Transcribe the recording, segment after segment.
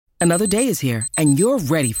Another day is here, and you're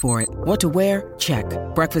ready for it. What to wear? Check.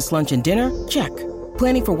 Breakfast, lunch, and dinner? Check.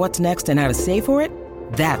 Planning for what's next and how to save for it?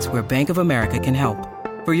 That's where Bank of America can help.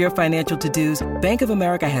 For your financial to-dos, Bank of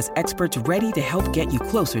America has experts ready to help get you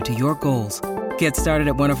closer to your goals. Get started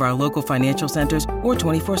at one of our local financial centers or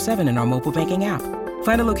 24/7 in our mobile banking app.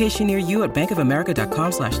 Find a location near you at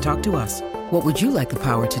bankofamerica.com/talktous. What would you like the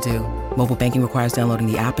power to do? Mobile banking requires downloading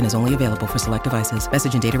the app and is only available for select devices.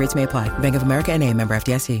 Message and data rates may apply. Bank of America NA, member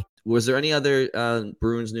FDIC. Was there any other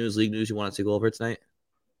Bruins news, league news you wanted to go over tonight?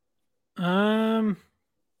 I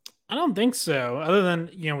don't think so. Other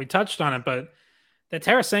than, we touched on it, but the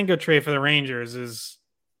Tarasenko trade for the Rangers is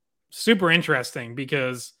super interesting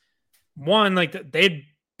because one, like they'd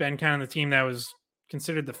been kind of the team that was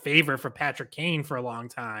considered the favorite for Patrick Kane for a long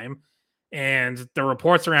time. And the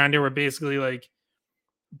reports around it were basically like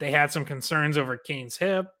they had some concerns over Kane's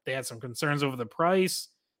hip. They had some concerns over the price.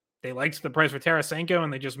 They liked the price for Tarasenko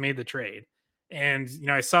and they just made the trade. And,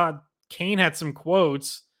 I saw Kane had some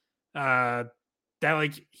quotes that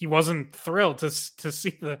like he wasn't thrilled to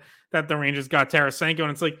see that the Rangers got Tarasenko.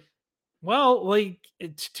 And it's like, well, like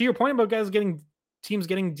to your point about teams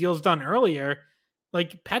getting deals done earlier,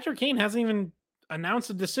 like Patrick Kane hasn't even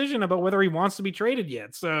announced a decision about whether he wants to be traded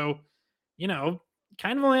yet. So,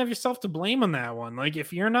 kind of only have yourself to blame on that one. Like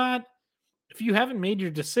if you haven't made your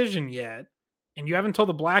decision yet and you haven't told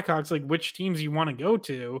the Blackhawks like which teams you want to go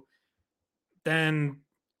to, then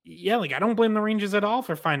yeah, like I don't blame the Rangers at all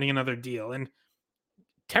for finding another deal. And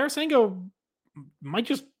Tarasenko might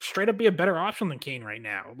just straight up be a better option than Kane right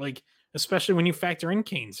now. Like, especially when you factor in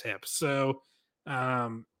Kane's hip. So, yeah.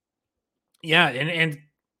 And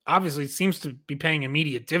obviously seems to be paying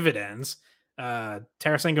immediate dividends.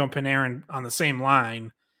 Tarasenko and Panarin on the same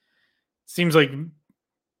line seems like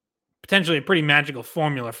potentially a pretty magical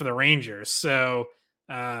formula for the Rangers. So,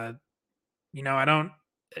 the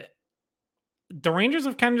Rangers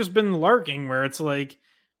have kind of just been lurking where it's like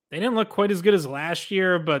they didn't look quite as good as last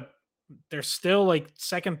year, but they're still like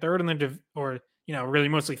second, third in their really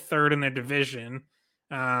mostly third in their division.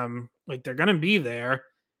 Like they're going to be there.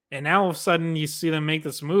 And now all of a sudden you see them make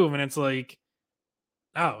this move and it's like,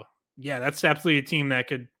 oh yeah, that's absolutely a team that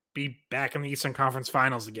could be back in the Eastern Conference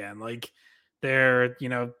Finals again. Like they're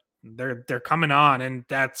coming on, and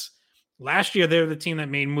that's last year. They're the team that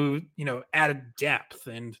made added depth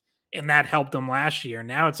and that helped them last year.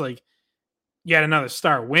 Now it's like you had another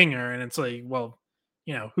star winger, and it's like, well,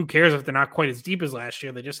 who cares if they're not quite as deep as last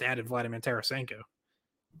year? They just added Vladimir Tarasenko.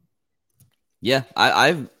 Yeah,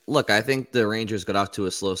 I think the Rangers got off to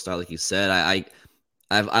a slow start, like you said.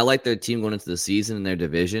 I like their team going into the season in their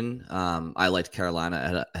division. I liked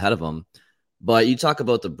Carolina ahead of them, but you talk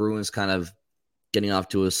about the Bruins kind of getting off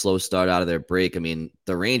to a slow start out of their break. I mean,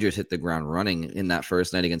 the Rangers hit the ground running in that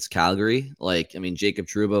first night against Calgary. Like, I mean, Jacob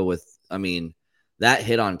Trouba that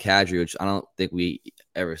hit on Kadri, which I don't think we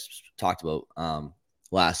ever talked about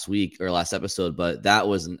last week or last episode, but that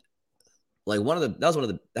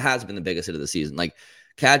has been the biggest hit of the season. Like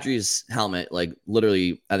Kadri's helmet, like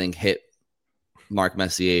literally, I think hit Mark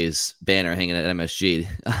Messier's banner hanging at MSG.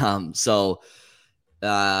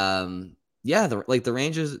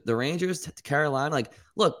 The Rangers to Carolina, like,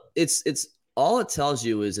 look, it's all it tells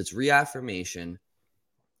you is it's reaffirmation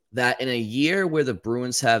that in a year where the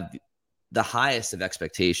Bruins have the highest of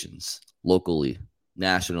expectations locally,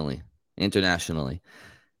 nationally, internationally,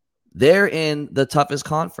 they're in the toughest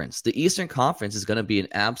conference. The Eastern Conference is going to be an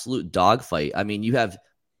absolute dogfight. I mean, you have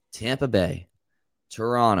Tampa Bay,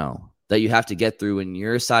 Toronto that you have to get through in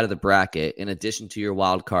your side of the bracket, in addition to your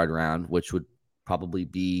wild card round, which would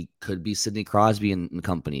probably could be Sidney Crosby and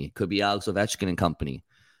company, could be Alex Ovechkin and company.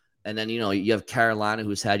 And then, you have Carolina,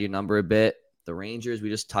 who's had your number a bit. The Rangers, we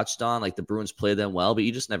just touched on, like the Bruins played them well, but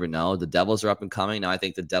you just never know. The Devils are up and coming. Now, I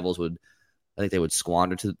think they would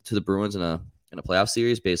squander to the Bruins in a playoff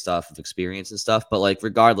series based off of experience and stuff. But like,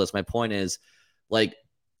 regardless, my point is like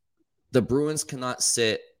the Bruins cannot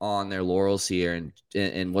sit on their laurels here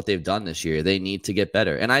and what they've done this year. They need to get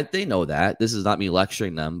better. And they know that. This is not me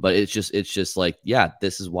lecturing them, but it's just like, yeah,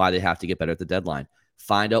 this is why they have to get better at the deadline.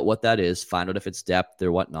 Find out what that is. Find out if it's depth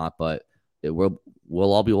or whatnot, but we'll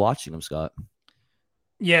all be watching them, Scott.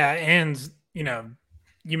 Yeah. And,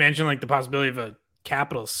 you mentioned like the possibility of a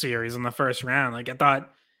Capitals series in the first round. Like I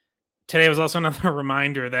thought today was also another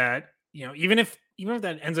reminder that, even if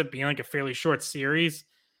that ends up being like a fairly short series,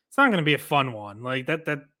 it's not going to be a fun one. Like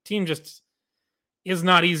that team just is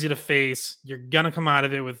not easy to face. You're going to come out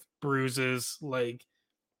of it with bruises. Like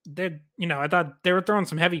I thought they were throwing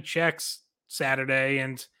some heavy checks Saturday,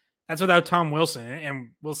 and that's without Tom Wilson. And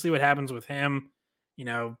we'll see what happens with him.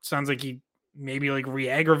 Sounds like he maybe like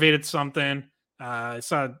re-aggravated something. I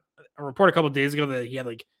saw a report a couple of days ago that he had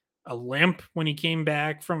like a limp when he came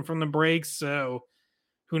back from the break. So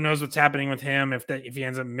who knows what's happening with him if he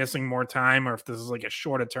ends up missing more time or if this is like a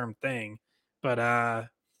shorter term thing. But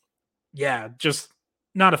yeah, just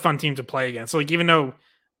not a fun team to play against. So like even though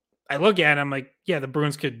I look at it, I'm like, yeah, the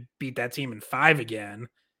Bruins could beat that team in 5 again.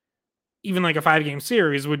 Even like a 5-game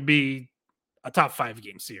series would be a top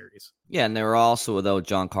 5-game series. Yeah, and they were also without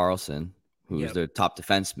John Carlson, who's their top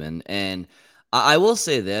defenseman. And I will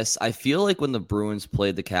say this: I feel like when the Bruins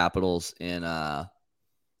played the Capitals in the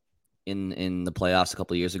playoffs a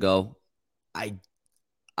couple of years ago,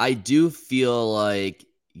 I do feel like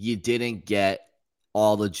you didn't get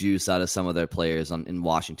all the juice out of some of their players in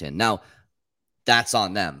Washington. Now, that's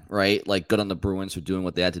on them, right? Like, good on the Bruins for doing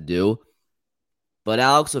what they had to do. But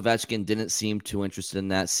Alex Ovechkin didn't seem too interested in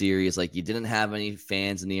that series. Like, you didn't have any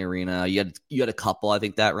fans in the arena. You had a couple, I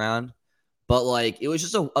think, that round. But like, it was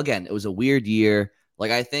just it was a weird year.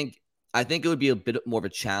 Like, I think it would be a bit more of a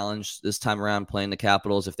challenge this time around playing the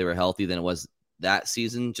Capitals if they were healthy than it was that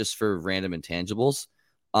season, just for random intangibles.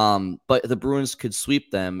 But the Bruins could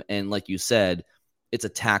sweep them, and like you said, it's a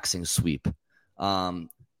taxing sweep.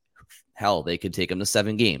 Hell, they could take them to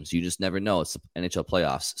 7 games. You just never know. It's the NHL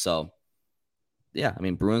playoffs. So, yeah, I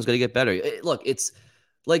mean, Bruins got to get better. Look, it's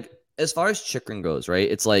like, as far as Chychrun goes,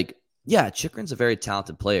 right? It's like, yeah, Chychrun's a very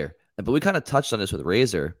talented player. But we kind of touched on this with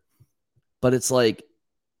Razor. But it's like,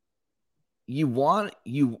 when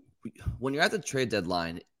you're at the trade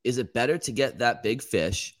deadline, is it better to get that big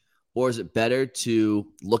fish, or is it better to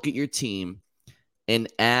look at your team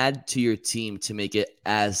and add to your team to make it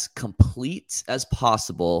as complete as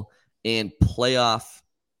possible and playoff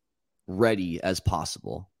ready as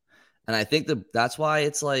possible? And I think that's why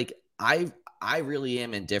it's like, I really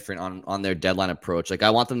am indifferent on their deadline approach. Like, I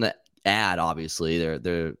want them to add, obviously.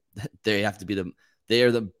 They have to be they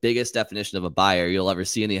are the biggest definition of a buyer you'll ever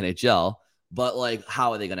see in the NHL. But like,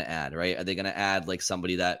 how are they going to add, right? Are they going to add like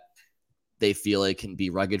somebody that they feel like can be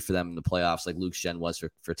rugged for them in the playoffs, like Luke Schenn was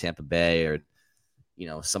for Tampa Bay, or, you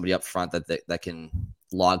know, somebody up front that can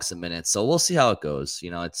log some minutes? So we'll see how it goes.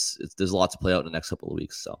 You know, it's there's a lot to play out in the next couple of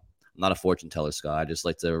weeks. So I'm not a fortune teller, Scott. I just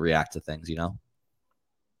like to react to things, you know?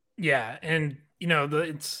 Yeah. And, you know,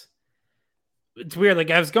 it's weird.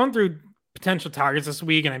 Like, I was going through potential targets this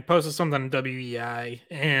week, and I posted something on WEI,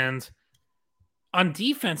 and on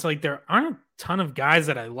defense, like, there aren't a ton of guys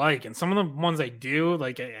that I like, and some of the ones I do,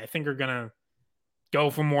 like, I think are gonna go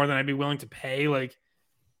for more than I'd be willing to pay. Like,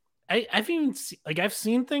 I've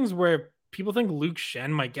seen things where people think Luke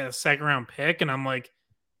Schenn might get a 2nd-round pick, and I'm like,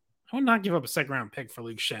 I would not give up a 2nd-round pick for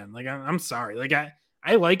Luke Schenn. Like, I'm sorry. Like,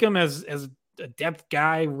 I like him as a depth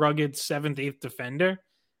guy, rugged 7th, 8th defender.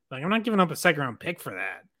 Like, I'm not giving up a 2nd-round pick for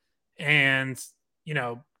that. And, you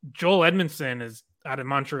know, Joel Edmondson is out of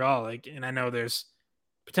Montreal. Like, and I know there's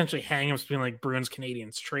potentially hang-ups between like Bruins,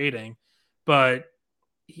 Canadians trading, but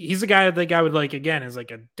he's a guy that the guy would like, again, is like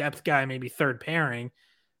a depth guy, maybe 3rd pairing.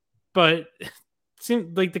 But it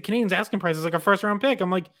seems like the Canadians asking price is like a 1st-round pick. I'm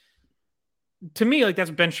like, to me, like, that's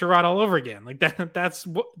Ben Sherrod all over again. Like, that's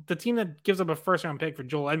what the team that gives up a 1st-round pick for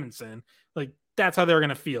Joel Edmondson, like, that's how they're going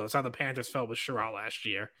to feel. It's how the Panthers felt with Sherrod last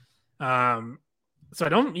year. So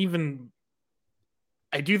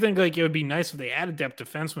I do think like it would be nice if they add a depth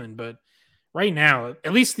defenseman, but right now,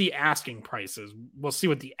 at least the asking prices, we'll see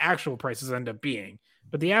what the actual prices end up being,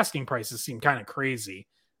 but the asking prices seem kind of crazy.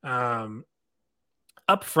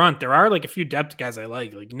 Up front, there are like a few depth guys I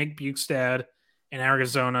like Nick Bukestad in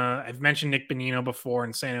Arizona. I've mentioned Nick Bonino before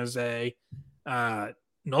in San Jose.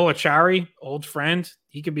 Nola Chari, old friend,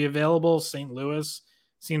 he could be available. St. Louis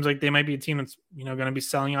seems like they might be a team that's, you know, going to be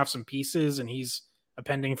selling off some pieces, and he's a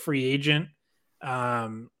pending free agent.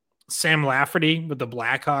 Sam Lafferty with the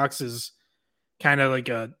Blackhawks is kind of like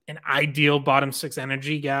an ideal bottom 6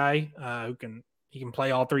 energy guy who can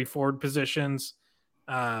play all 3 forward positions,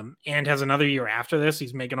 and has another year after this.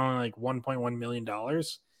 He's making only like $1.1 million.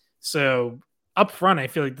 So up front, I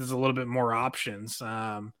feel like there's a little bit more options,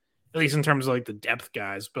 at least in terms of like the depth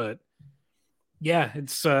guys. But yeah,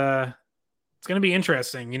 it's going to be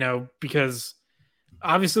interesting, you know, because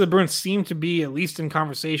obviously the Bruins seem to be at least in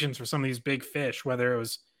conversations for some of these big fish, whether it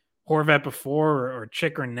was Horvat before or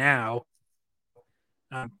Chychrun now.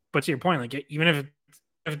 But to your point, like, even if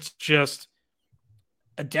it's just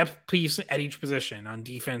a depth piece at each position on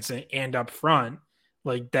defense and up front,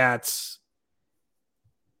 like, that's,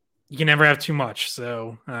 you can never have too much.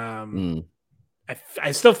 So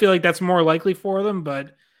I still feel like that's more likely for them,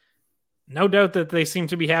 but no doubt that they seem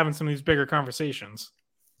to be having some of these bigger conversations.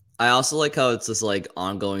 I also like how it's this like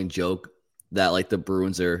ongoing joke that like the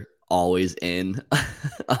Bruins are always in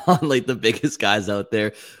on like the biggest guys out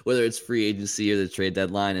there, whether it's free agency or the trade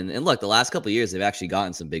deadline. And look, the last couple of years they've actually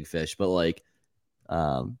gotten some big fish, but like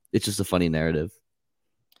it's just a funny narrative.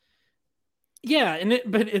 Yeah,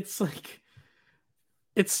 but it's like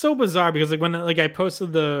it's so bizarre because like when like I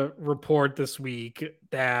posted the report this week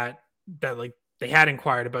that like they had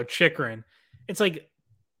inquired about Chikrin, it's like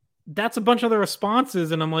that's a bunch of the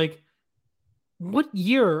responses, and I'm like, what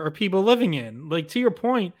year are people living in? Like, to your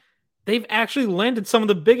point, they've actually landed some of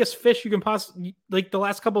the biggest fish you can possibly, like the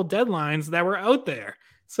last couple of deadlines that were out there.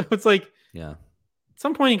 So it's like, yeah, at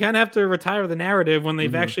some point you kind of have to retire the narrative when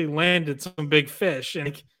they've actually landed some big fish, and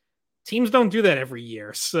like, teams don't do that every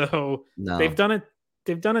year. So they've done it.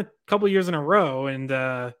 They've done it a couple years in a row, and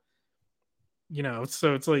so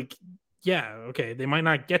it's like, yeah, okay, they might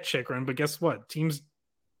not get Chikrin, but guess what? Teams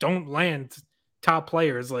don't land top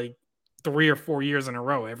players like 3 or 4 years in a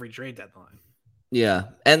row every trade deadline. Yeah.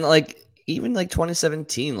 And like even like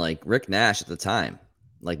 2017, like Rick Nash at the time,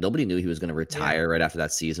 like nobody knew he was going to retire right after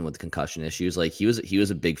that season with the concussion issues. Like he was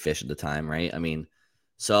a big fish at the time, right? I mean,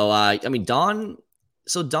 Don's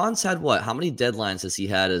had what? How many deadlines has he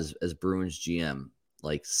had as Bruins GM?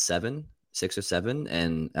 Like 6 or 7,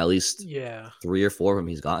 and at least 3 or 4 of them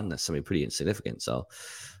he's gotten. That's something pretty insignificant. So,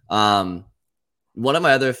 one of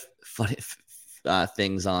my other funny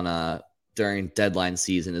things on during deadline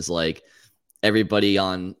season is like everybody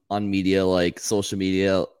on media, like social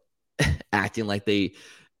media, acting like they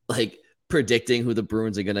like predicting who the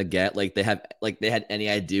Bruins are gonna get. Like they had any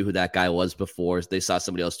idea who that guy was before they saw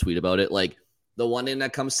somebody else tweet about it. Like the one thing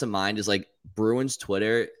that comes to mind is like Bruins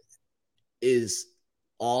Twitter is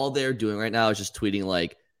all they're doing right now is just tweeting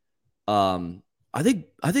like, I think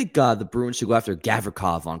the Bruins should go after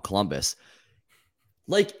Gavrikov on Columbus.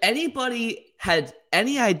 Like anybody had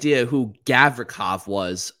any idea who Gavrikov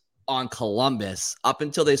was on Columbus up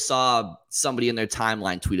until they saw somebody in their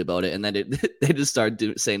timeline tweet about it, and then they just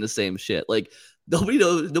started saying the same shit. Like nobody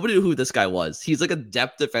knew who this guy was. He's like a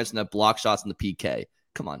depth defenseman that block shots in the PK.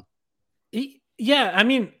 Come on. Yeah, I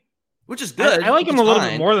mean, which is good. I like him a little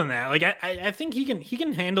bit more than that. Like I think he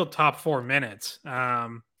can handle top 4 minutes.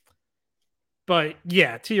 But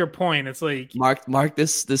yeah, to your point, it's like mark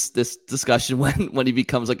this discussion when he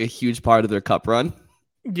becomes like a huge part of their cup run.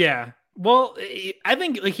 Yeah. Well, I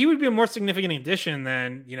think like he would be a more significant addition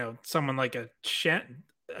than, someone like a Shen,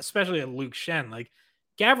 especially a Luke Shen. Like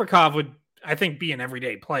Gavrikov would, I think, be an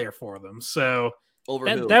everyday player for them. So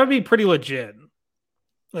that would be pretty legit.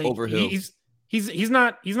 Like over who? He's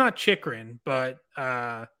not Chikrin, but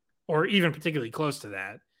or even particularly close to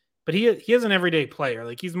that. But he is an everyday player.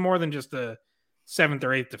 Like he's more than just a 7th or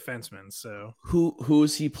 8th defenseman. So who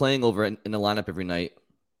is he playing over in the lineup every night?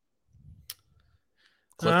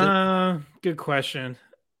 Clifton? Good question.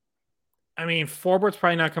 I mean, Forbort's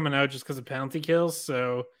probably not coming out just because of penalty kills.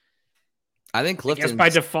 So I think Clifton. I guess by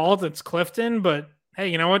default it's Clifton, but hey,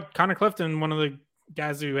 you know what? Connor Clifton, one of the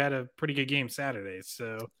guys who had a pretty good game Saturday.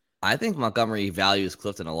 So I think Montgomery values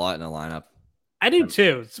Clifton a lot in the lineup. I do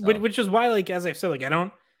too, which is why, like as I've said, like I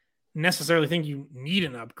don't necessarily think you need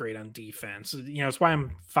an upgrade on defense. It's why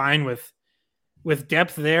I'm fine with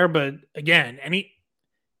depth there. But again,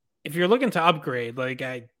 if you're looking to upgrade, like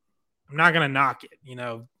I'm not gonna knock it.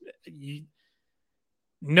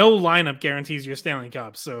 No lineup guarantees your Stanley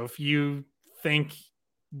Cup. So if you think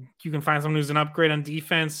you can find someone who's an upgrade on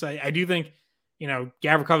defense, I do think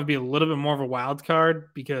Gavrikov would be a little bit more of a wild card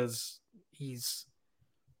because his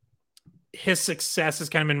success has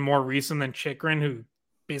kind of been more recent than Chikrin, who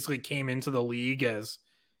basically came into the league as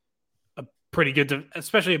a pretty good,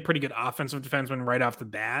 especially a pretty good offensive defenseman right off the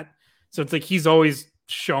bat. So it's like he's always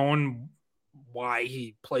shown why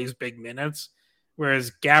he plays big minutes,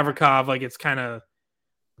 whereas Gavrikov, like it's kind of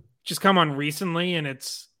just come on recently, and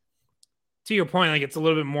it's to your point, like it's a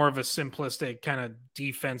little bit more of a simplistic kind of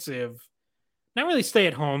defensive, not really stay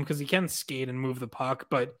at home because he can skate and move the puck,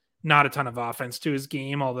 but not a ton of offense to his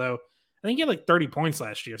game. Although I think he had like 30 points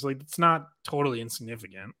last year, so like it's not totally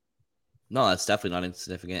insignificant. No, that's definitely not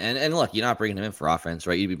insignificant. And look, you're not bringing him in for offense,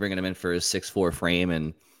 right? You'd be bringing him in for his 6'4" frame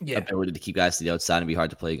and ability to keep guys to the outside and be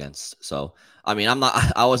hard to play against. So, I mean,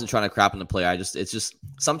 I wasn't trying to crap on the player. It's just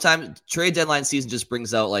sometimes trade deadline season just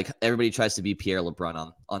brings out like everybody tries to be Pierre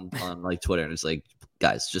LeBrun on like Twitter, and it's like,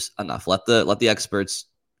 guys, just enough. Let the experts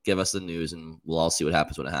give us the news, and we'll all see what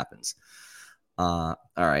happens when it happens. All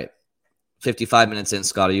right, 55 minutes in,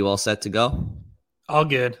 Scott. Are you all set to go? All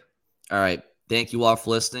good. All right. Thank you all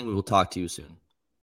for listening. We will talk to you soon.